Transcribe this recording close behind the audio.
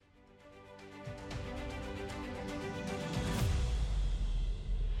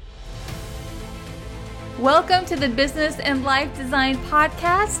Welcome to the Business and Life Design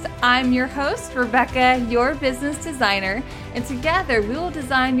Podcast. I'm your host, Rebecca, your business designer, and together we will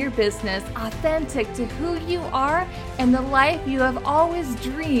design your business authentic to who you are and the life you have always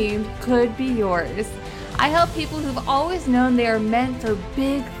dreamed could be yours. I help people who've always known they are meant for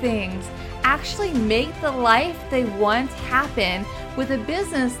big things actually make the life they want happen with a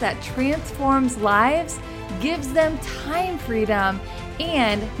business that transforms lives, gives them time freedom,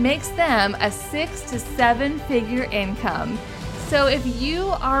 and makes them a 6 to 7 figure income. So if you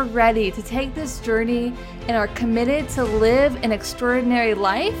are ready to take this journey and are committed to live an extraordinary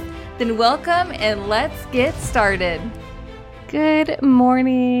life, then welcome and let's get started. Good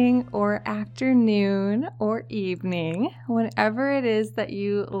morning or afternoon or evening, whenever it is that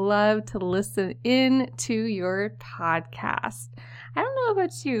you love to listen in to your podcast. I don't know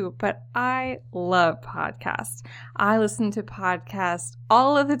about you, but I love podcasts. I listen to podcasts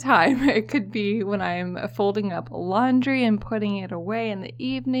all of the time. It could be when I'm folding up laundry and putting it away in the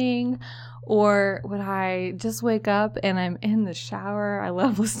evening, or when I just wake up and I'm in the shower. I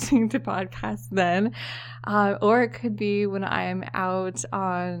love listening to podcasts then. Or it could be when I'm out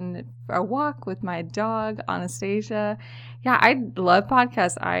on a walk with my dog, Anastasia. Yeah, I love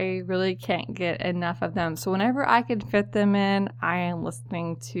podcasts. I really can't get enough of them. So whenever I can fit them in, I am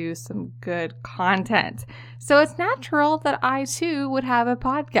listening to some good content. So it's natural that I too would have a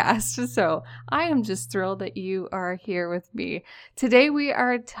podcast. So I am just thrilled that you are here with me. Today we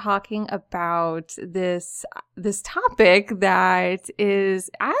are talking about this topic that is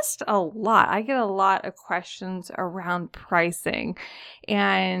asked a lot. I get a lot of questions around pricing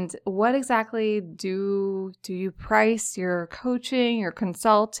and what exactly do you price your coaching, your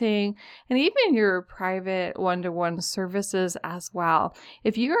consulting, and even your private one-to-one services as well.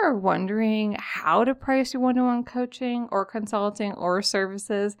 If you are wondering how to price your one-to-one coaching or consulting or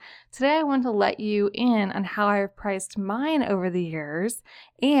services, today I want to let you in on how I've priced mine over the years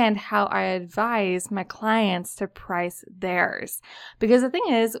and how I advise my clients to price theirs. Because the thing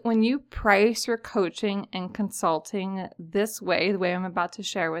is, when you price your coaching and consulting this way, the way I'm about to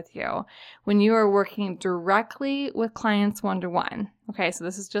share with you, when you are working directly with clients one-to-one, okay, so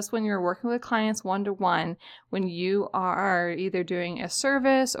this is just when you're working with clients one-to-one, when you are either doing a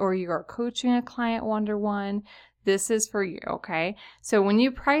service or you are coaching a client one-to-one, this is for you, okay? So when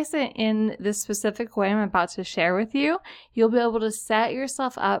you price it in this specific way I'm about to share with you, you'll be able to set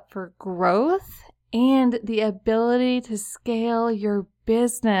yourself up for growth and the ability to scale your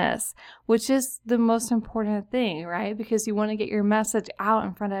business, which is the most important thing, right? Because you want to get your message out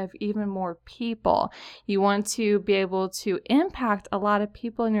in front of even more people. You want to be able to impact a lot of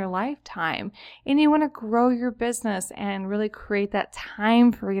people in your lifetime, and you want to grow your business and really create that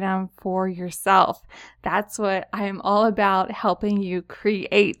time freedom for yourself. That's what I'm all about, helping you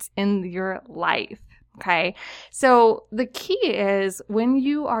create in your life. Okay, so the key is when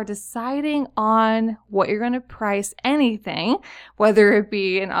you are deciding on what you're going to price anything, whether it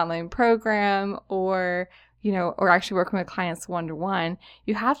be an online program or actually working with clients one-to-one,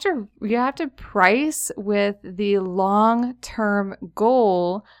 you have to price with the long-term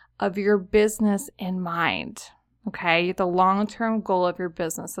goal of your business in mind. Okay, the long-term goal of your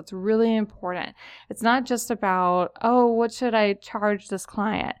business. That's really important. It's not just about, what should I charge this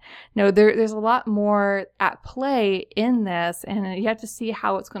client? No, there's a lot more at play in this, and you have to see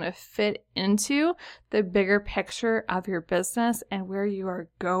how it's going to fit into the bigger picture of your business and where you are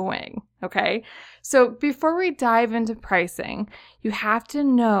going. Okay, so before we dive into pricing, you have to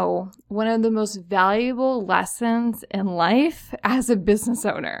know one of the most valuable lessons in life as a business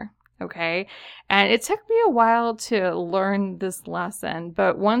owner. Okay. And it took me a while to learn this lesson,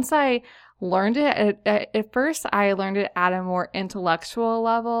 but once I learned it, at first I learned it at a more intellectual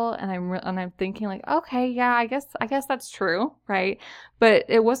level, and I'm thinking like, okay, yeah, I guess that's true, right? But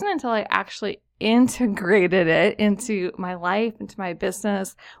it wasn't until I actually integrated it into my life, into my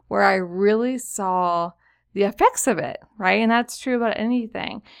business, where I really saw the effects of it, right? And that's true about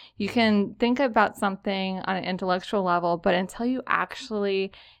anything. You can think about something on an intellectual level, but until you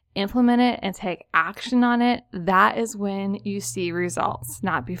actually implement it and take action on it, that is when you see results,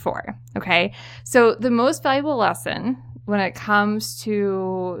 not before. Okay. So the most valuable lesson when it comes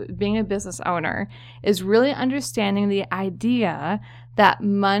to being a business owner is really understanding the idea that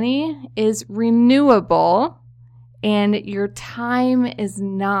money is renewable and your time is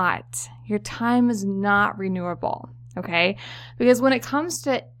not. Your time is not renewable. Okay? Because when it comes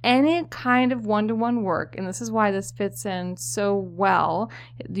to any kind of one-to-one work, and this is why this fits in so well,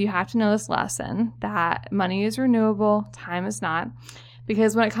 you have to know this lesson that money is renewable, time is not.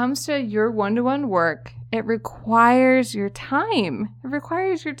 Because when it comes to your one-to-one work, It requires your time. It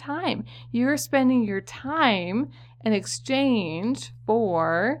requires your time. You're spending your time in exchange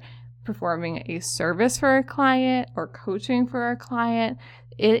for performing a service for a client or coaching for a client.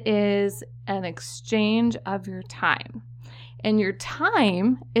 It is an exchange of your time. And your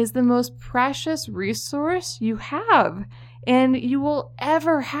time is the most precious resource you have and you will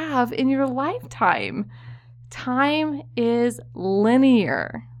ever have in your lifetime. Time is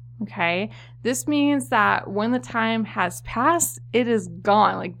linear, okay? This means that when the time has passed, it is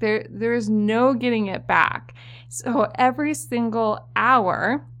gone. Like there is no getting it back. So every single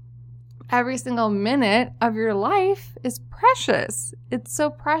hour, every single minute of your life is precious. It's so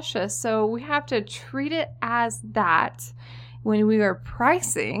precious. So we have to treat it as that when we are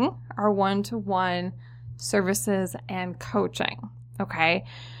pricing our one-to-one services and coaching, okay?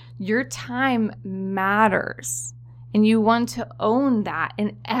 Your time matters, and you want to own that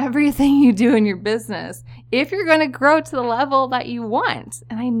in everything you do in your business if you're going to grow to the level that you want.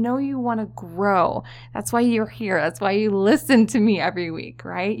 And I know you want to grow. That's why you're here. That's why you listen to me every week,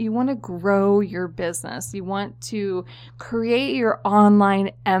 right? You want to grow your business. You want to create your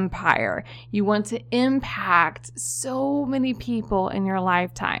online empire. You want to impact so many people in your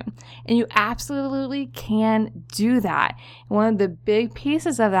lifetime. And you absolutely can do that. And one of the big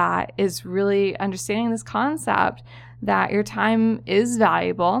pieces of that is really understanding this concept that your time is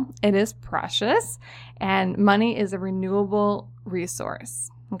valuable, it is precious, and money is a renewable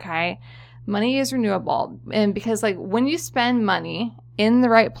resource, okay? Money is renewable, and because when you spend money in the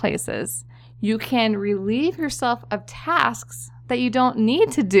right places, you can relieve yourself of tasks that you don't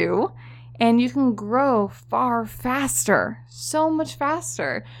need to do, and you can grow far faster, so much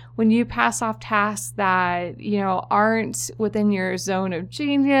faster when you pass off tasks that, aren't within your zone of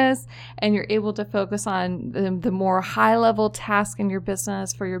genius, and you're able to focus on the more high-level tasks in your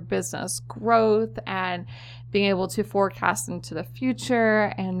business for your business growth and being able to forecast into the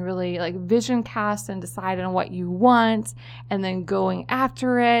future and really vision cast and decide on what you want and then going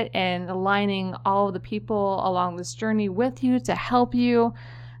after it and aligning all of the people along this journey with you to help you.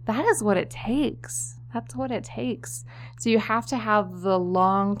 That is what it takes. That's what it takes. So you have to have the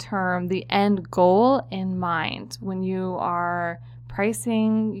long term, the end goal in mind when you are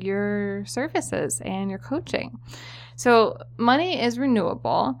pricing your services and your coaching. So money is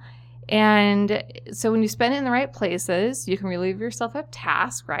renewable. And so when you spend it in the right places, you can relieve yourself of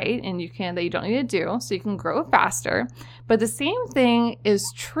tasks, right? And that you don't need to do, so you can grow faster. But the same thing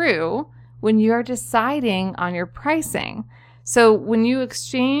is true when you're deciding on your pricing. So when you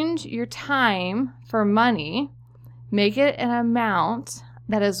exchange your time for money, make it an amount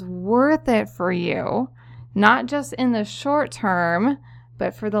that is worth it for you, not just in the short term,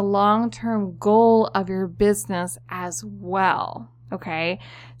 but for the long-term goal of your business as well. Okay,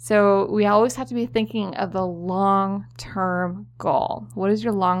 so we always have to be thinking of the long-term goal. What is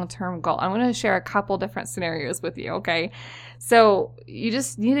your long-term goal? I'm going to share a couple different scenarios with you, okay? So you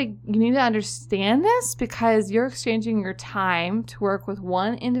need to understand this because you're exchanging your time to work with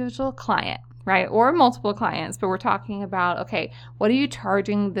one individual client, right? Or multiple clients, but we're talking about, okay, what are you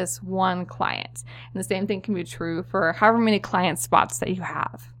charging this one client? And the same thing can be true for however many client spots that you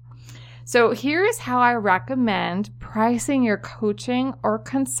have. So here's how I recommend pricing your coaching or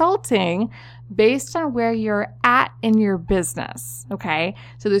consulting based on where you're at in your business, okay?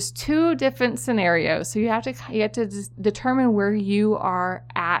 So there's two different scenarios. So you have to determine where you are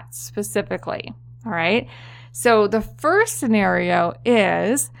at specifically, all right? So the first scenario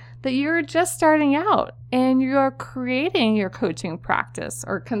is that you're just starting out and you're creating your coaching practice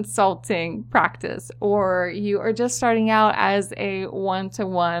or consulting practice, or you are just starting out as a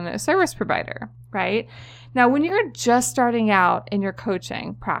one-to-one service provider, right? Now, when you're just starting out in your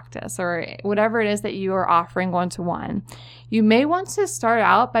coaching practice or whatever it is that you are offering one-to-one, you may want to start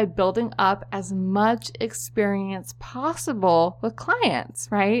out by building up as much experience possible with clients,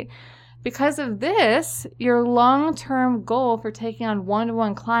 right? Because of this, your long-term goal for taking on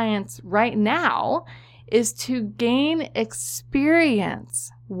one-to-one clients right now is to gain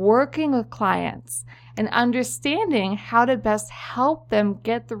experience working with clients and understanding how to best help them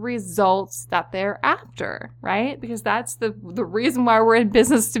get the results that they're after, right? Because that's the reason why we're in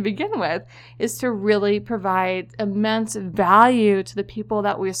business to begin with, is to really provide immense value to the people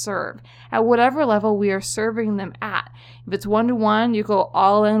that we serve at whatever level we are serving them at. If it's one-to-one, you go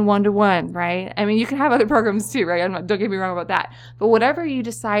all in one-to-one, right? I mean, you can have other programs too, right? Don't get me wrong about that. But whatever you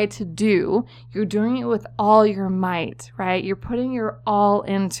decide to do, you're doing it with all your might, right? You're putting your all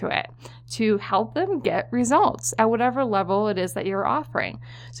into it to help them get results at whatever level it is that you're offering.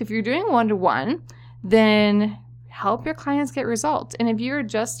 So if you're doing one-to-one, then help your clients get results. And if you're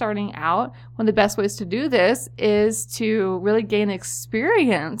just starting out, one of the best ways to do this is to really gain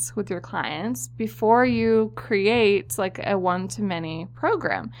experience with your clients before you create like a one-to-many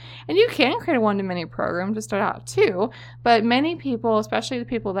program. And you can create a one-to-many program to start out too, but many people, especially the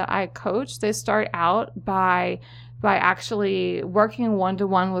people that I coach, they start out by actually working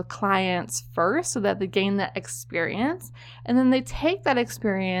one-to-one with clients first so that they gain that experience. And then they take that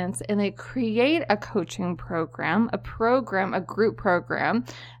experience and they create a coaching program, a group program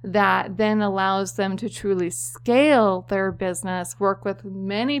that then allows them to truly scale their business, work with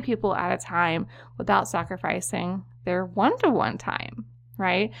many people at a time without sacrificing their one-to-one time.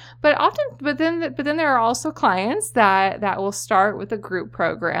 Right. But then there are also clients that will start with a group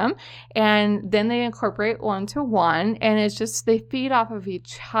program and then they incorporate one-to-one, and it's just, they feed off of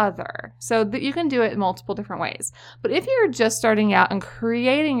each other. So that you can do it in multiple different ways. But if you're just starting out and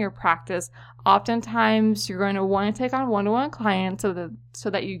creating your practice, oftentimes you're going to want to take on one-to-one clients so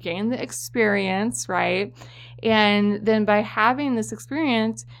that you gain the experience, right? And then by having this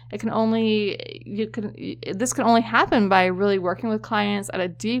experience, this can only happen by really working with clients at a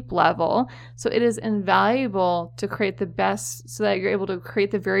deep level. So it is invaluable to create the best, so that you're able to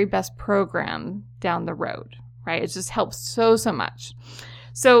create the very best program down the road, right? It just helps so much.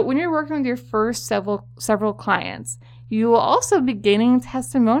 So when you're working with your first several clients, you will also be gaining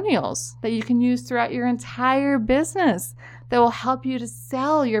testimonials that you can use throughout your entire business that will help you to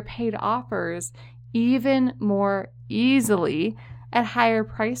sell your paid offers even more easily at higher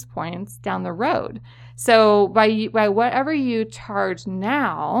price points down the road. So by whatever you charge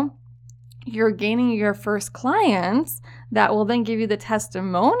now, you're gaining your first clients that will then give you the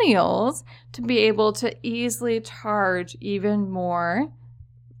testimonials to be able to easily charge even more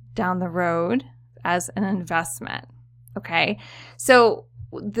down the road as an investment. Okay. So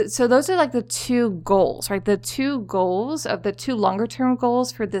those are like the two goals, right? The two goals of the two longer term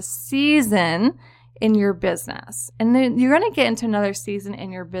goals for this season in your business. And then you're going to get into another season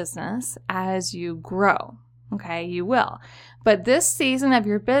in your business as you grow. Okay. You will. But this season of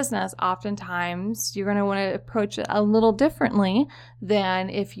your business, oftentimes you're going to want to approach it a little differently than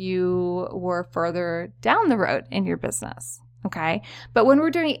if you were further down the road in your business. Okay. But when we're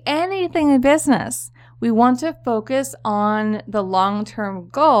doing anything in business, we want to focus on the long-term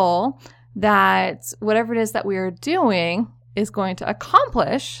goal that whatever it is that we are doing is going to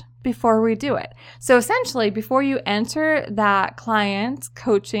accomplish before we do it. So essentially, before you enter that client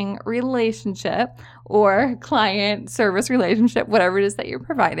coaching relationship or client service relationship, whatever it is that you're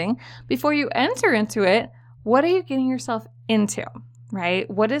providing, before you enter into it, what are you getting yourself into? Right?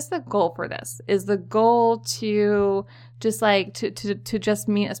 What is the goal for this? Is the goal to just to just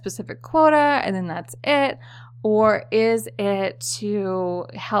meet a specific quota and then that's it? Or is it to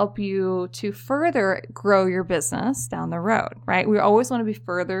help you to further grow your business down the road, right? We always want to be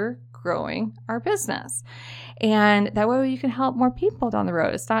further growing our business. And that way you can help more people down the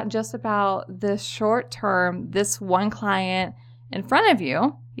road. It's not just about the short term, this one client in front of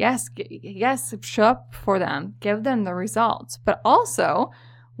you. Yes, show up for them, give them the results, but also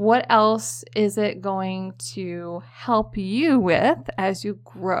what else is it going to help you with as you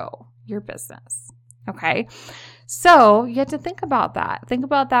grow your business? Okay. So you have to think about that. Think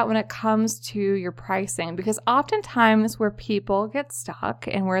about that when it comes to your pricing, because oftentimes where people get stuck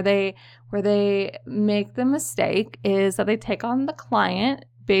and where they make the mistake is that they take on the client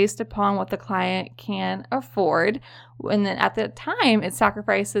based upon what the client can afford. And then at the time, it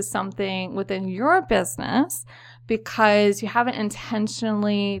sacrifices something within your business because you haven't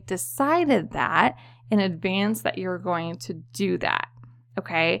intentionally decided that in advance that you're going to do that.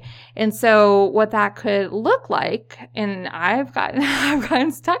 Okay. And so what that could look like, and I've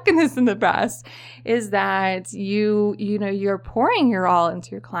gotten stuck in this in the past, is that you're pouring your all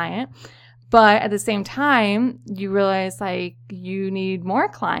into your client, but at the same time, you realize like you need more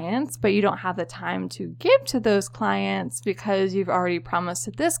clients, but you don't have the time to give to those clients because you've already promised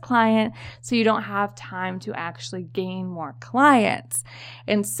to this client. So you don't have time to actually gain more clients.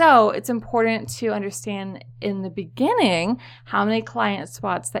 And so it's important to understand in the beginning how many client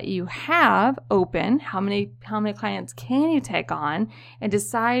spots that you have open, how many clients can you take on, and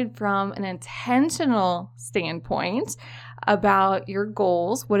decide from an intentional standpoint about your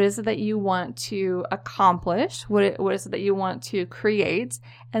goals. What is it that you want to accomplish? What is it that you want to create?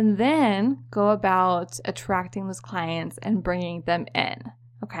 And then go about attracting those clients and bringing them in.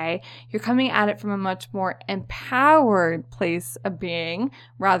 Okay. You're coming at it from a much more empowered place of being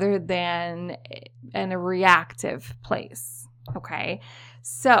rather than in a reactive place. Okay,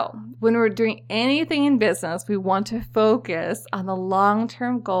 so when we're doing anything in business, we want to focus on the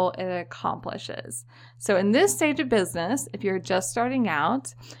long-term goal it accomplishes. So in this stage of business, if you're just starting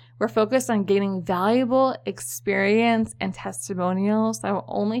out, we're focused on gaining valuable experience and testimonials that will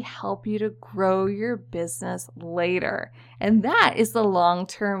only help you to grow your business later. And that is the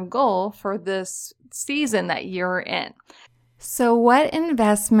long-term goal for this season that you're in. So what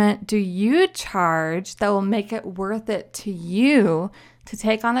investment do you charge that will make it worth it to you to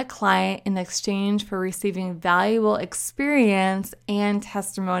take on a client in exchange for receiving valuable experience and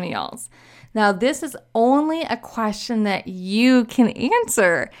testimonials? Now, this is only a question that you can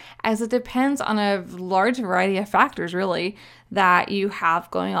answer, as it depends on a large variety of factors, really, that you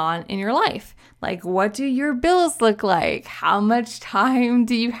have going on in your life. Like, what do your bills look like? How much time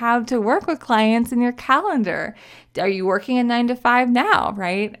do you have to work with clients in your calendar? Are you working a 9 to 5 now,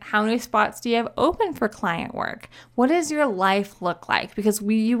 right? How many spots do you have open for client work? What does your life look like? Because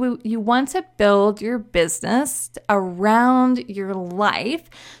you want to build your business around your life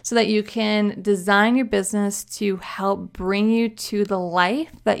so that you can design your business to help bring you to the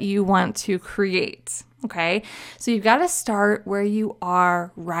life that you want to create. Okay, so you've got to start where you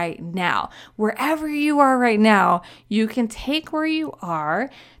are right now. Wherever you are right now, you can take where you are,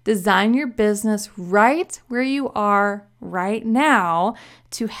 design your business right where you are right now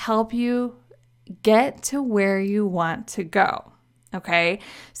to help you get to where you want to go. Okay,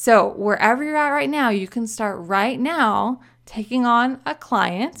 so wherever you're at right now, you can start right now taking on a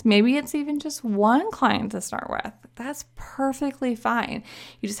client. Maybe it's even just one client to start with. That's perfectly fine.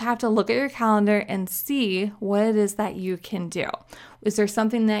 You just have to look at your calendar and see what it is that you can do. Is there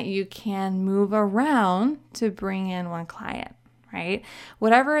something that you can move around to bring in one client, right?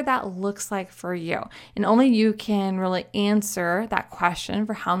 Whatever that looks like for you. And only you can really answer that question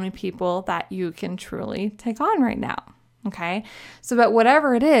for how many people that you can truly take on right now. Okay. So, but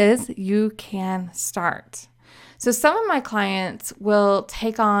whatever it is, you can start. So some of my clients will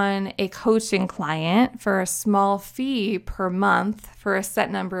take on a coaching client for a small fee per month for a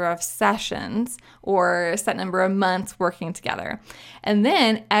set number of sessions or a set number of months working together. And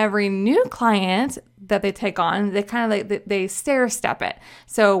then every new client that they take on, they kind of like, they stair step it.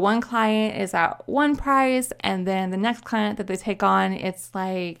 So one client is at one price, and then the next client that they take on, it's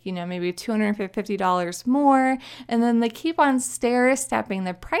like, maybe $250 more. And then they keep on stair stepping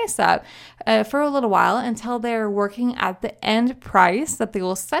the price up for a little while until they're working at the end price that they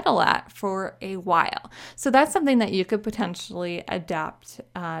will settle at for a while. So that's something that you could potentially adapt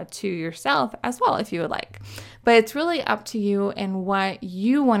to yourself as well if you would like. But it's really up to you and what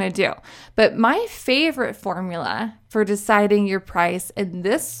you want to do. But my favorite formula for deciding your price in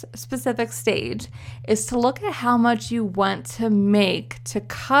this specific stage is to look at how much you want to make to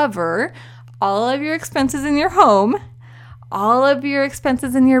cover all of your expenses in your home, all of your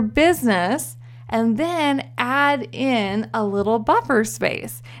expenses in your business, and then add in a little buffer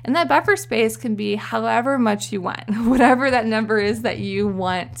space. And that buffer space can be however much you want, whatever that number is that you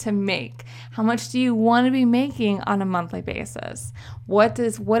want to make. How much do you want to be making on a monthly basis? What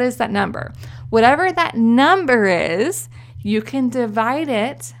is that number? Whatever that number is, you can divide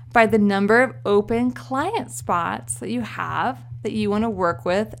it by the number of open client spots that you have that you want to work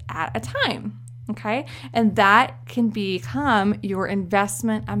with at a time. Okay, and that can become your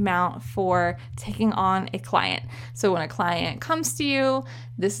investment amount for taking on a client. So when a client comes to you,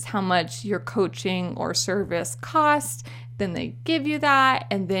 this is how much your coaching or service costs. Then they give you that,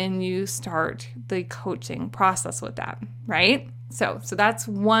 and then you start the coaching process with that, right? So that's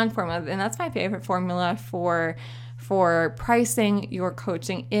one formula, and that's my favorite formula for pricing your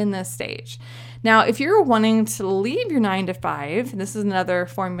coaching in this stage. Now, if you're wanting to leave your 9 to 5, this is another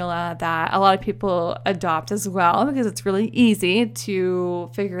formula that a lot of people adopt as well because it's really easy to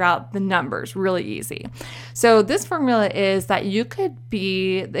figure out the numbers, really easy. So this formula is that it could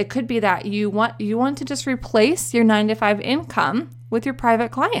be that you want to just replace your 9 to 5 income with your private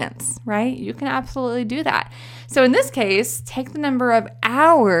clients, right? You can absolutely do that. So in this case, take the number of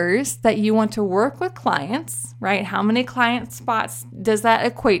hours that you want to work with clients, right? How many client spots does that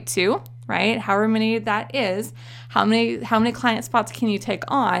equate to, right? However many that is, how many client spots can you take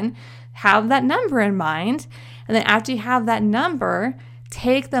on? Have that number in mind. And then after you have that number,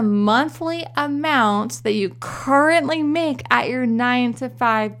 take the monthly amount that you currently make at your 9 to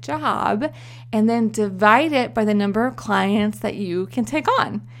 5 job and then divide it by the number of clients that you can take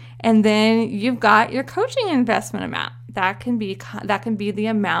on. And then you've got your coaching investment amount. That can be the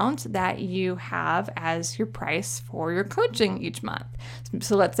amount that you have as your price for your coaching each month.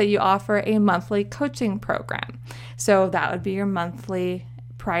 So let's say you offer a monthly coaching program. So that would be your monthly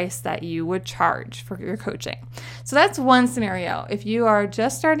price that you would charge for your coaching. So that's one scenario. If you are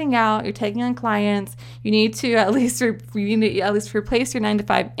just starting out, you're taking on clients, you need to at least replace your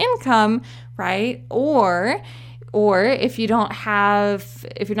 9-to-5 income, right? Or if you're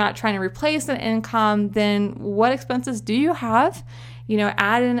not trying to replace an income, then what expenses do you have?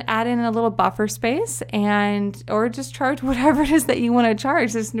 Add in a little buffer space or just charge whatever it is that you want to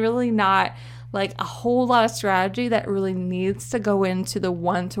charge. There's really not like a whole lot of strategy that really needs to go into the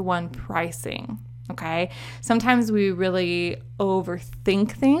one-to-one pricing. Okay. Sometimes we really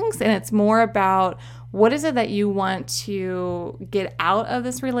overthink things, and it's more about what is it that you want to get out of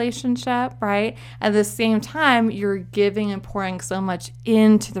this relationship, right? At the same time, you're giving and pouring so much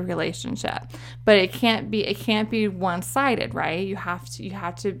into the relationship, but it can't be one-sided, right? You have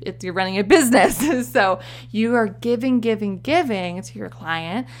to, if you're running a business, so you are giving to your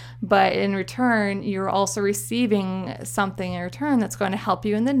client, but in return, you're also receiving something in return that's going to help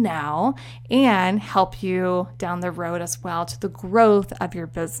you in the now and help you down the road as well to the growth of your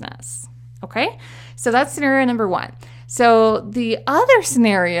business. Okay, so that's scenario number one. So the other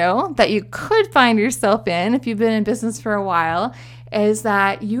scenario that you could find yourself in if you've been in business for a while is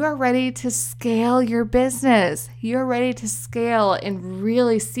that you are ready to scale your business. You're ready to scale and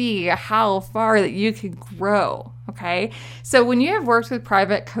really see how far that you can grow. Okay, so when you have worked with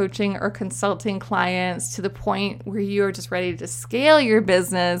private coaching or consulting clients to the point where you are just ready to scale your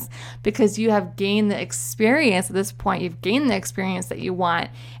business because you have gained the experience at this point, you've gained the experience that you want,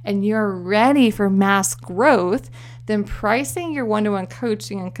 and you're ready for mass growth, then pricing your one-to-one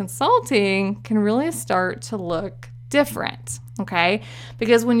coaching and consulting can really start to look different. Okay,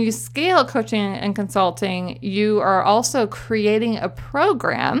 because when you scale coaching and consulting, you are also creating a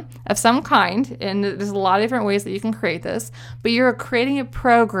program of some kind, and there's a lot of different ways that you can create this, but you're creating a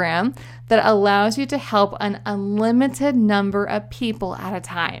program that allows you to help an unlimited number of people at a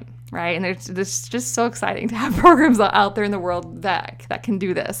time, right? And it's just so exciting to have programs out there in the world that can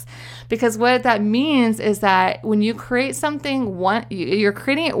do this, because what that means is that when you create something, you're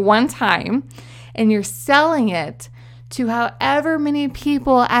creating it one time, and you're selling it to however many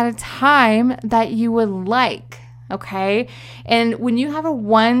people at a time that you would like, okay? And when you have a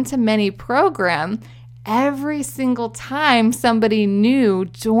one-to-many program, every single time somebody new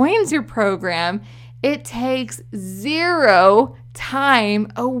joins your program, it takes 0 time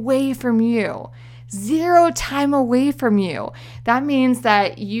away from you. 0 time away from you. That means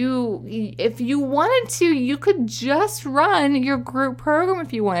that if you wanted to, you could just run your group program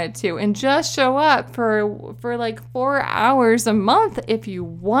if you wanted to, and just show up for like 4 hours a month if you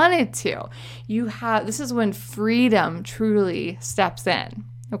wanted to. This is when freedom truly steps in.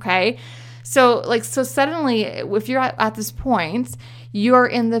 Okay. So suddenly, if you're at this point, you're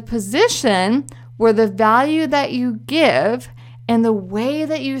in the position where the value that you give and the way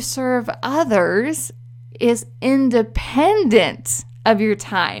that you serve others is independent of your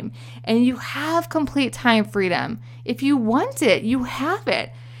time, and you have complete time freedom. If you want it, you have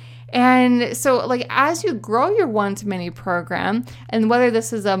it. And so as you grow your one-to-many program, and whether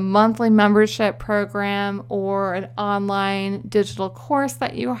this is a monthly membership program or an online digital course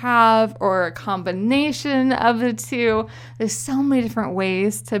that you have, or a combination of the two, there's so many different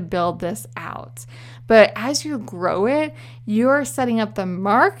ways to build this out. But as you grow it, you're setting up the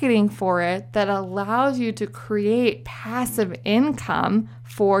marketing for it that allows you to create passive income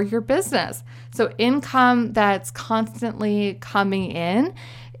for your business. So income that's constantly coming in,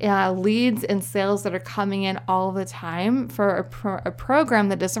 leads and sales that are coming in all the time for a program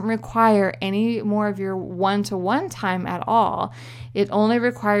that doesn't require any more of your one-to-one time at all. It only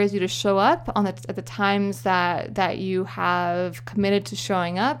requires you to show up at the times that you have committed to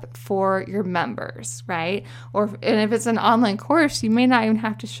showing up for your members, right? And if it's an online course, you may not even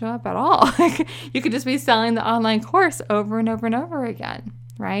have to show up at all. You could just be selling the online course over and over and over again,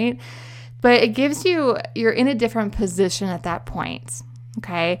 right? But it gives you're in a different position at that point.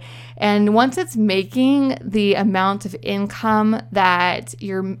 Okay. And once it's making the amount of income that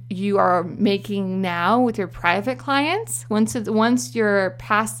you are making now with your private clients, once your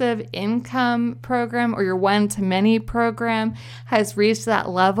passive income program or your one-to-many program has reached that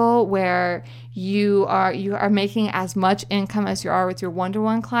level where you are making as much income as you are with your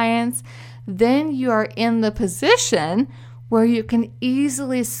one-to-one clients, then you are in the position where you can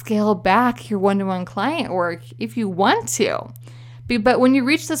easily scale back your one-to-one client work if you want to. But when you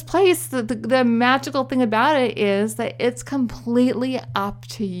reach this place, the magical thing about it is that it's completely up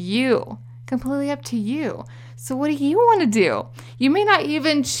to you. Completely up to you. So what do you want to do? You may not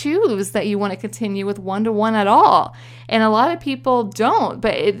even choose that you want to continue with one-to-one at all. And a lot of people don't,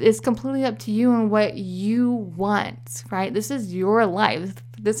 but it is completely up to you and what you want, right? This is your life.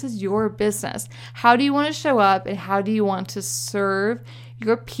 This is your business. How do you want to show up and how do you want to serve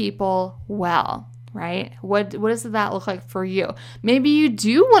your people well? Right? What does that look like for you? Maybe you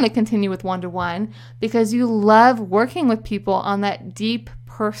do want to continue with one-to-one because you love working with people on that deep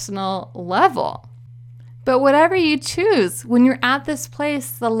personal level. But whatever you choose, when you're at this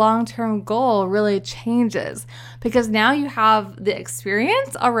place, the long-term goal really changes because now you have the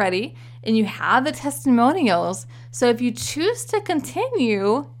experience already and you have the testimonials. So if you choose to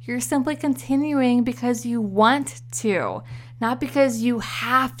continue, you're simply continuing because you want to, not because you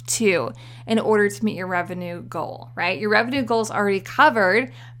have to in order to meet your revenue goal, right? Your revenue goal is already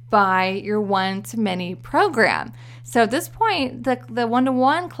covered by your one-to-many program. So at this point, the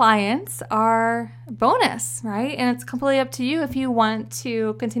one-to-one clients are bonus, right? And it's completely up to you if you want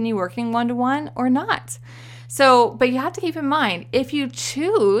to continue working one-to-one or not. So, but you have to keep in mind, if you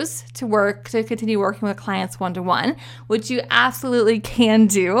choose to continue working with clients one-to-one, which you absolutely can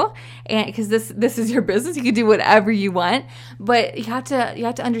do, and because this is your business, you can do whatever you want, but you have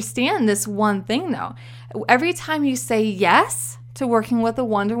to understand this one thing though. Every time you say yes to working with a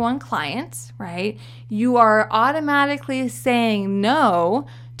one-to-one client, right, you are automatically saying no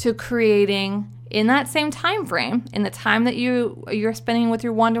to creating in that same time frame, in the time that you're spending with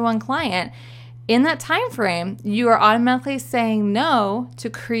your one-to-one client. In that time frame, you are automatically saying no to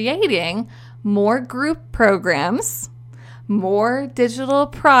creating more group programs, more digital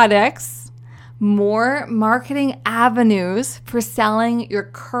products, more marketing avenues for selling your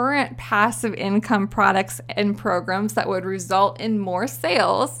current passive income products and programs that would result in more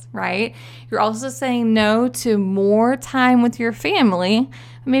sales, right? You're also saying no to more time with your family.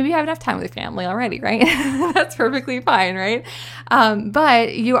 Maybe you have enough time with your family already, right? That's perfectly fine, right?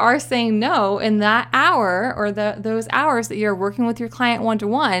 But you are saying no in that hour or those hours that you're working with your client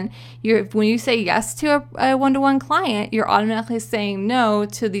one-to-one. When you say yes to a one-to-one client, you're automatically saying no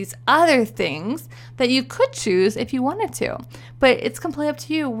to these other things that you could choose if you wanted to. But it's completely up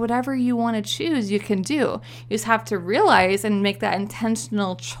to you. Whatever you want to choose, you can do. You just have to realize and make that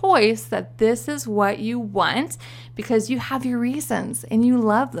intentional choice that this is what you want because you have your reasons and you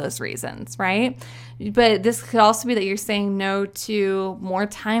love those reasons, right? But this could also be that you're saying no to more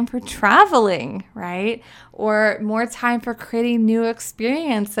time for traveling, right? Or more time for creating new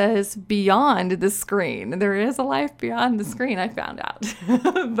experiences beyond the screen. There is a life beyond the screen, I found out.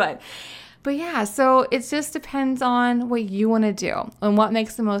 But yeah, so it just depends on what you want to do and what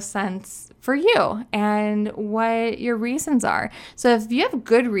makes the most sense for you and what your reasons are. So if you have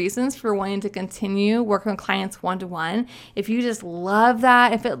good reasons for wanting to continue working with clients one-to-one, if you just love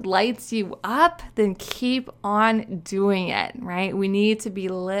that, if it lights you up, then keep on doing it, right? We need to be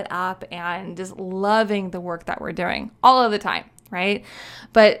lit up and just loving the work that we're doing all of the time. Right?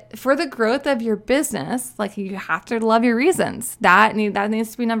 But for the growth of your business, like you have to love your reasons. That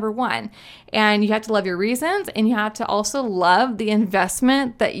needs to be number one. And you have to love your reasons and you have to also love the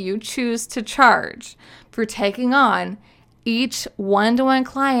investment that you choose to charge for taking on each one-to-one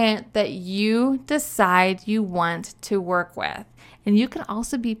client that you decide you want to work with. And you can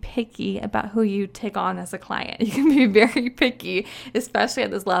also be picky about who you take on as a client. You can be very picky, especially at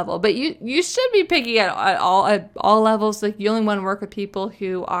this level. But you should be picky at all levels. Like you only want to work with people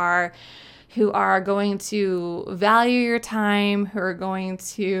who are going to value your time, who you're going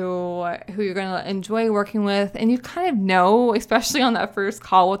to enjoy working with. And you kind of know, especially on that first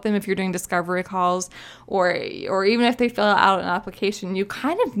call with them, if you're doing discovery calls or even if they fill out an application, you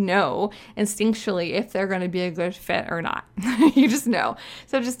kind of know instinctually if they're going to be a good fit or not. You just know.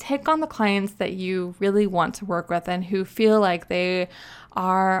 So just take on the clients that you really want to work with and who feel like they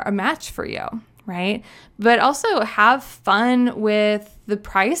are a match for you. Right? But also have fun with the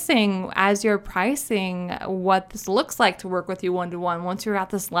pricing as you're pricing what this looks like to work with you one-to-one once you're at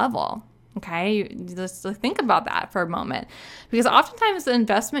this level. Okay, just think about that for a moment, because oftentimes the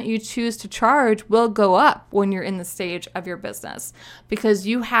investment you choose to charge will go up when you're in the stage of your business because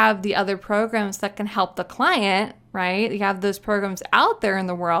you have the other programs that can help the client, right? You have those programs out there in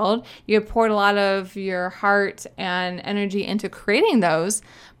the world. You have poured a lot of your heart and energy into creating those,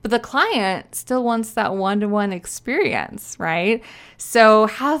 but the client still wants that one-to-one experience, right? So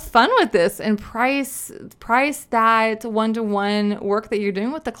have fun with this and price that one-to-one work that you're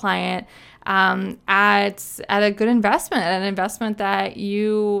doing with the client at a good investment, an investment that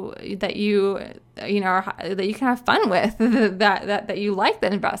you that you can have fun with, that you like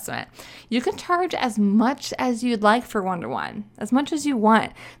that investment. You can charge as much as you'd like for one-to-one, as much as you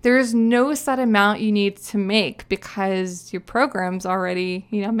want. There is no set amount you need to make because your program's already,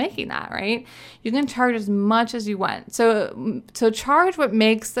 making that, right? You can charge as much as you want. So charge what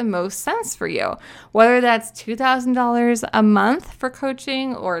makes the most sense for you, whether that's $2,000 a month for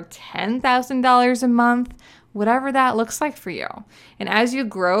coaching or $10,000 a month, whatever that looks like for you. And as you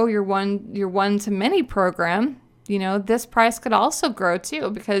grow your one-to-many program, this price could also grow too,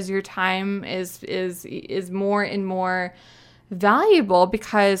 because your time is more and more valuable,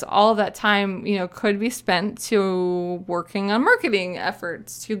 because all of that time, could be spent to working on marketing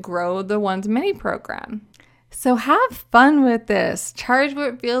efforts to grow the one-to-many program. So have fun with this. Charge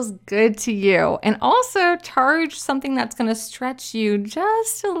what feels good to you, and also charge something that's going to stretch you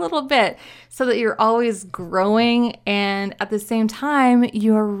just a little bit so that you're always growing, and at the same time,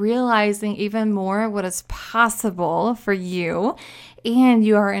 you're realizing even more what is possible for you, and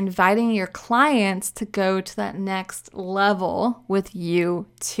you are inviting your clients to go to that next level with you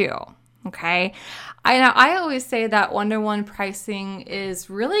too. Okay. I always say that one-to-one pricing is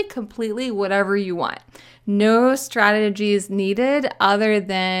really completely whatever you want. No strategies needed other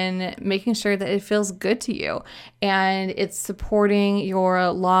than making sure that it feels good to you and it's supporting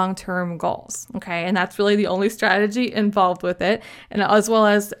your long-term goals. Okay. And that's really the only strategy involved with it. And as well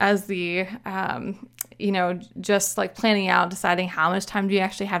as the, just like planning out, deciding how much time do you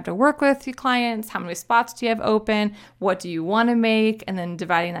actually have to work with your clients, how many spots do you have open, what do you want to make, and then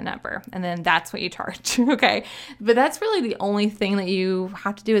dividing that number. And then that's what you charge. Okay. But that's really the only thing that you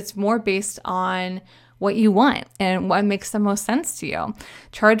have to do. It's more based on what you want and what makes the most sense to you.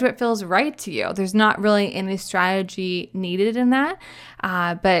 Charge what feels right to you. There's not really any strategy needed in that,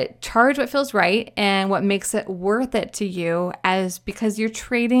 but charge what feels right and what makes it worth it to you, because you're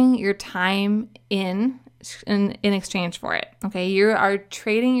trading your time in exchange for it. Okay, you are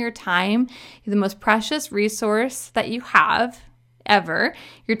trading your time, the most precious resource that you have ever.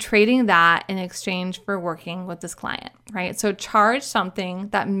 You're trading that in exchange for working with this client, right? So charge something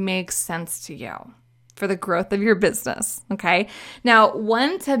that makes sense to you for the growth of your business. Okay. Now,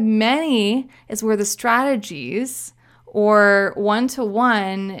 one-to-many is where the strategies, or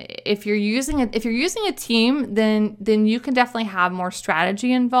one-to-one, if you're using a team, then you can definitely have more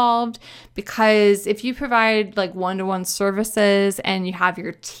strategy involved, because if you provide like one-to-one services and you have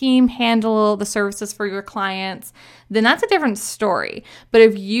your team handle the services for your clients, then that's a different story. But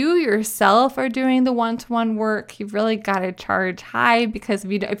if you yourself are doing the one-to-one work, you've really got to charge high, because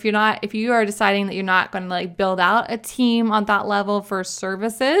if you are deciding that you're not going to like build out a team on that level for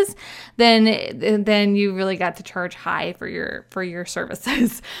services, then you really got to charge high for your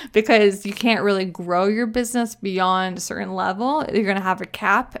services, because you can't really grow your business beyond a certain level. You're going to have a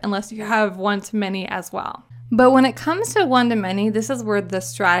cap unless you have one-to-many as well. But when it comes to one-to-many, this is where the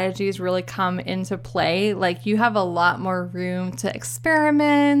strategies really come into play. Like, you have a lot more room to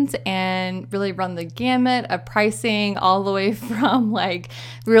experiment and really run the gamut of pricing, all the way from like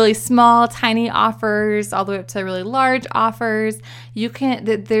really small, tiny offers all the way up to really large offers.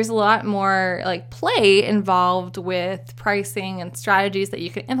 There's a lot more like play involved with pricing and strategies that you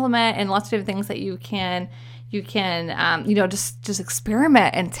can implement, and lots of different things that you can just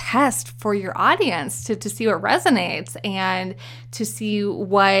experiment and test for your audience to see what resonates and to see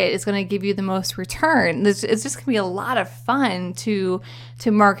what is going to give you the most return. It's just going to be a lot of fun to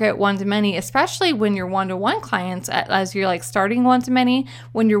market one-to-many, especially when your one-to-one clients, as you're like starting one-to-many,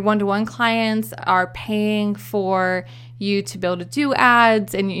 when your one-to-one clients are paying for you to be able to do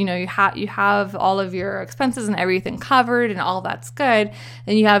ads, and you have all of your expenses and everything covered, and all that's good,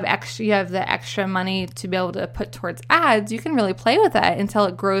 then you have the extra money to be able to put towards ads. You can really play with it until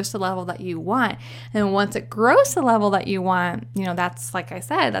it grows to the level that you want. And once it grows to the level that you want, that's, like I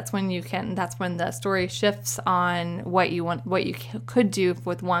said, that's when the story shifts on what you want, what you could do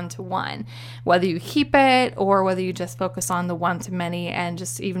with one-to-one, whether you keep it or whether you just focus on the one-to-many and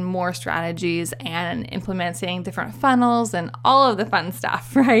just even more strategies and implementing different funnels and all of the fun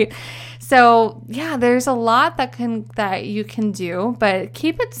stuff, right? So yeah, there's a lot that you can do, but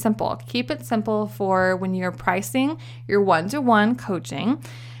keep it simple. Keep it simple for when you're pricing your one-to-one coaching.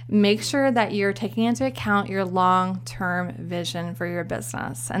 Make sure that you're taking into account your long-term vision for your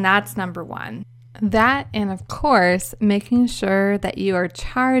business. And that's number one. That, and of course, making sure that you are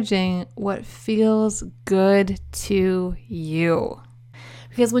charging what feels good to you.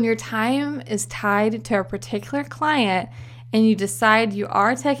 Because when your time is tied to a particular client and you decide you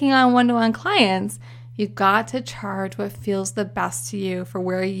are taking on one-to-one clients, You got to charge what feels the best to you for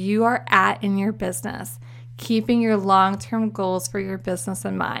where you are at in your business, keeping your long-term goals for your business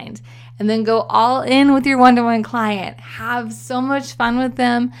in mind. And then go all in with your one-to-one client. Have so much fun with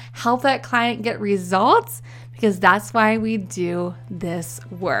them. Help that client get results, because that's why we do this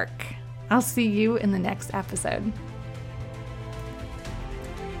work. I'll see you in the next episode.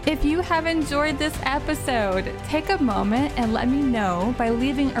 If you have enjoyed this episode, take a moment and let me know by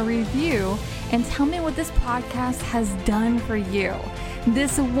leaving a review and tell me what this podcast has done for you.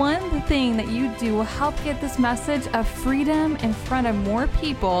 This one thing that you do will help get this message of freedom in front of more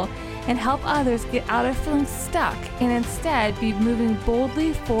people and help others get out of feeling stuck and instead be moving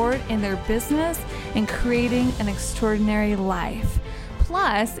boldly forward in their business and creating an extraordinary life.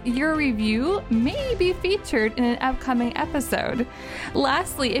 Plus, your review may be featured in an upcoming episode.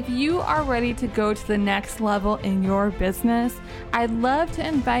 Lastly, if you are ready to go to the next level in your business, I'd love to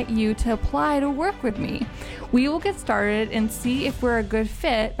invite you to apply to work with me. We will get started and see if we're a good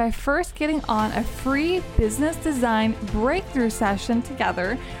fit by first getting on a free business design breakthrough session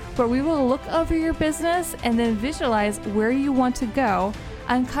together, where we will look over your business and then visualize where you want to go,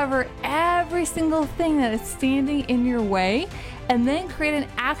 uncover every single thing that is standing in your way, and then create an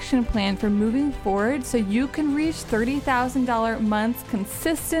action plan for moving forward so you can reach $30,000 months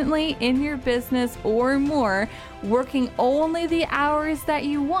consistently in your business or more, working only the hours that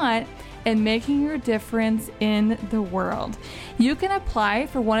you want and making your difference in the world. You can apply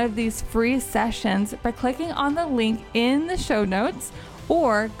for one of these free sessions by clicking on the link in the show notes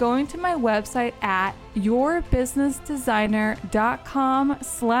or going to my website at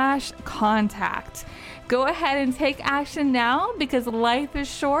yourbusinessdesigner.com/contact. Go ahead and take action now, because life is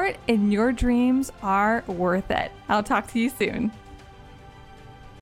short and your dreams are worth it. I'll talk to you soon.